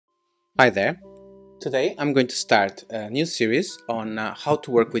Hi there. Today I'm going to start a new series on how to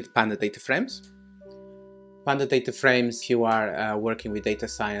work with Panda data frames. Panda data frames, if you are working with data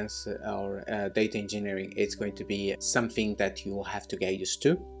science or data engineering, it's going to be something that you will have to get used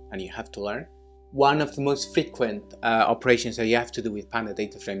to and you have to learn. One of the most frequent operations that you have to do with Panda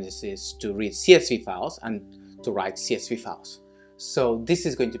data frames is to read CSV files and to write CSV files. So this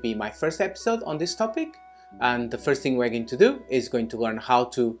is going to be my first episode on this topic, and the first thing we're going to do is going to learn how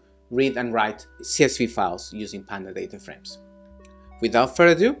to read and write CSV files using Panda data frames. Without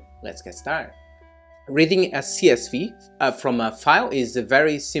further ado, let's get started. Reading a CSV from a file is a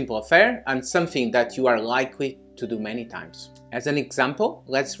very simple affair and something that you are likely to do many times. As an example,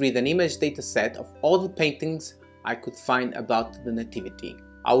 let's read an image dataset of all the paintings I could find about the Nativity.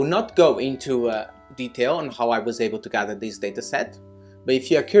 I will not go into detail on how I was able to gather this dataset, but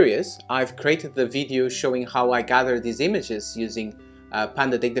if you are curious, I've created a video showing how I gathered these images using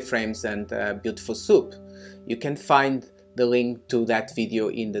Panda data frames and Beautiful Soup. You can find the link to that video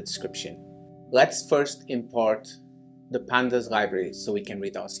in the description. Let's first import the Pandas library so we can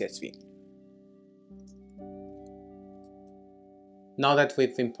read our CSV. Now that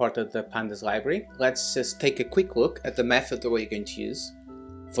we've imported the Pandas library, let's just take a quick look at the method that we're going to use.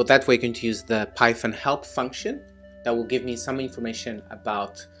 For that, we're going to use the Python help function that will give me some information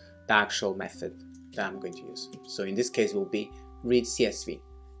about the actual method that I'm going to use. So in this case, it will be read CSV.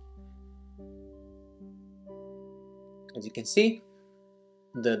 As you can see,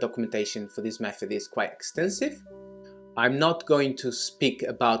 the documentation for this method is quite extensive. I'm not going to speak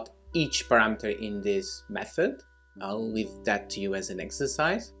about each parameter in this method. I'll leave that to you as an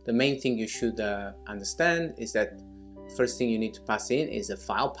exercise. The main thing you should understand is that first thing you need to pass in is a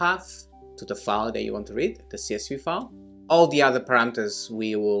file path to the file that you want to read, the CSV file. All the other parameters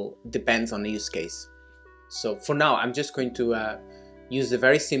depends on the use case. So for now, I'm just going to use the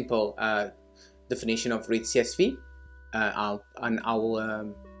very simple definition of read CSV. I'll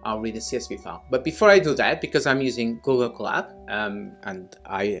read the CSV file. But before I do that, because I'm using Google Colab, and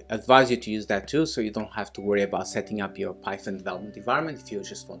I advise you to use that too, so you don't have to worry about setting up your Python development environment if you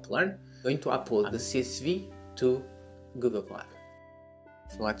just want to learn, I'm going to upload the CSV to Google Colab.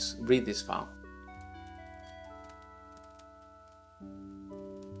 So let's read this file.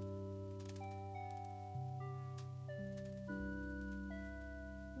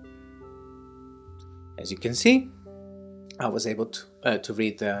 As you can see, I was able to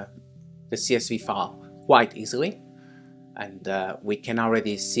read the CSV file quite easily, and we can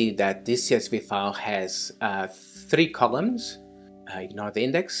already see that this CSV file has 3 columns. Ignore the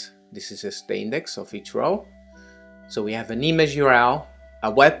index, this is just the index of each row. So we have an image URL,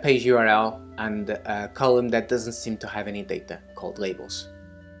 a web page URL, and a column that doesn't seem to have any data called labels.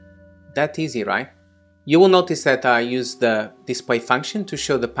 That easy, right? You will notice that I use the display function to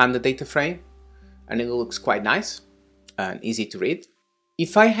show the Panda data frame, and it looks quite nice and easy to read.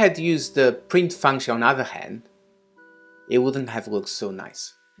 If I had used the print function on the other hand, it wouldn't have looked so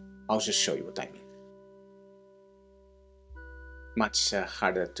nice. I'll just show you what I mean. Much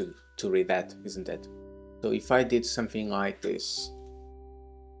harder to read that, isn't it? So if I did something like this,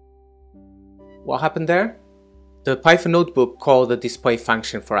 what happened there? The Python notebook called the display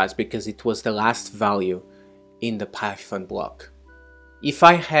function for us because it was the last value in the Python block. If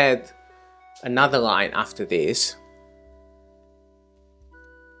I had another line after this,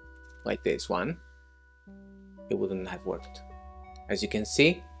 like this one, it wouldn't have worked. As you can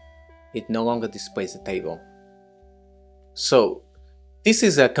see, it no longer displays a table. So this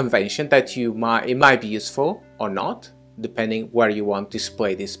is a convention that it might be useful or not, depending where you want to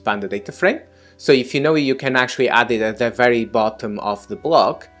display this Panda data frame. So if you know you can actually add it at the very bottom of the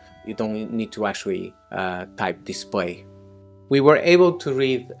block, you don't need to actually type display. We were able to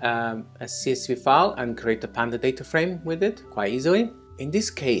read a CSV file and create a Panda data frame with it quite easily. In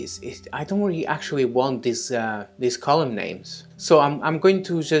this case, I don't really actually want these column names. So I'm going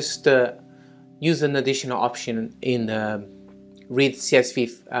to just use an additional option in the read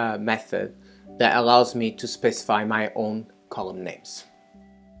CSV method that allows me to specify my own column names.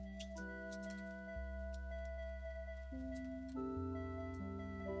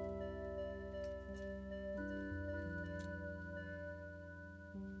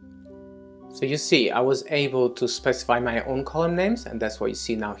 So you see, I was able to specify my own column names, and that's what you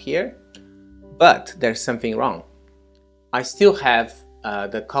see now here. But there's something wrong. I still have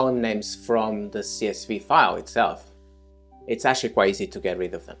the column names from the CSV file itself. It's actually quite easy to get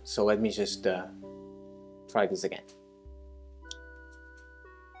rid of them. So let me just try this again.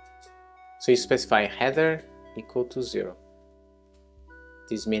 So you specify header equal to 0.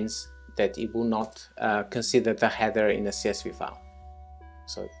 This means that it will not consider the header in the CSV file.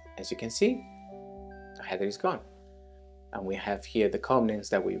 So As you can see, the header is gone. And we have here the column names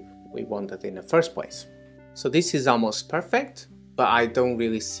that we wanted in the first place. So this is almost perfect, but I don't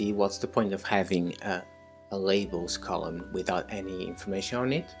really see what's the point of having a labels column without any information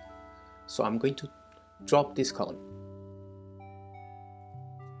on it. So I'm going to drop this column.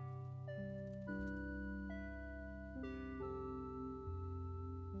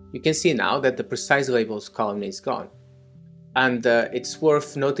 You can see now that the precise labels column is gone. And it's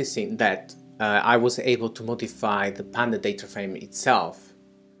worth noticing that I was able to modify the Panda data frame itself,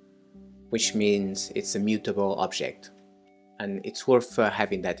 which means it's a mutable object. And it's worth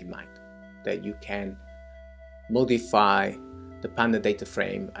having that in mind, that you can modify the Panda data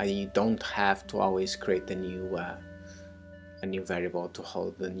frame and you don't have to always create a new variable to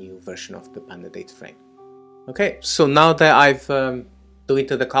hold the new version of the Panda data frame. Okay, so now that I've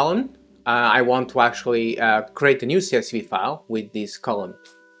deleted the column, I want to actually create a new CSV file with this column.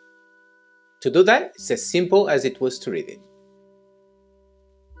 To do that, it's as simple as it was to read it.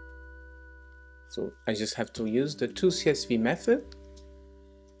 So I just have to use the toCSV method,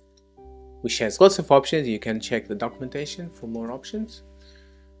 which has lots of options. You can check the documentation for more options.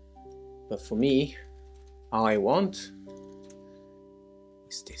 But for me, all I want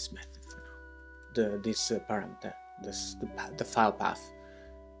is this method for now. This parameter, the file path.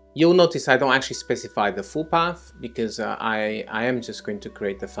 You'll notice I don't actually specify the full path because I am just going to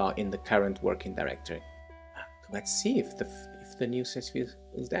create the file in the current working directory. Let's see if the new CSV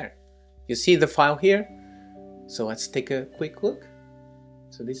is there. You see the file here? So let's take a quick look.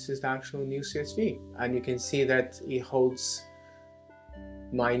 So this is the actual new CSV, and you can see that it holds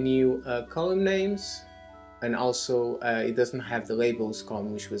my new column names, and also it doesn't have the labels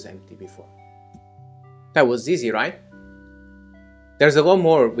column, which was empty before. That was easy, right? There's a lot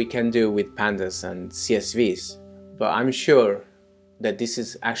more we can do with pandas and CSVs, but I'm sure that this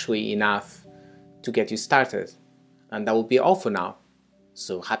is actually enough to get you started. And that will be all for now.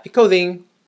 So happy coding!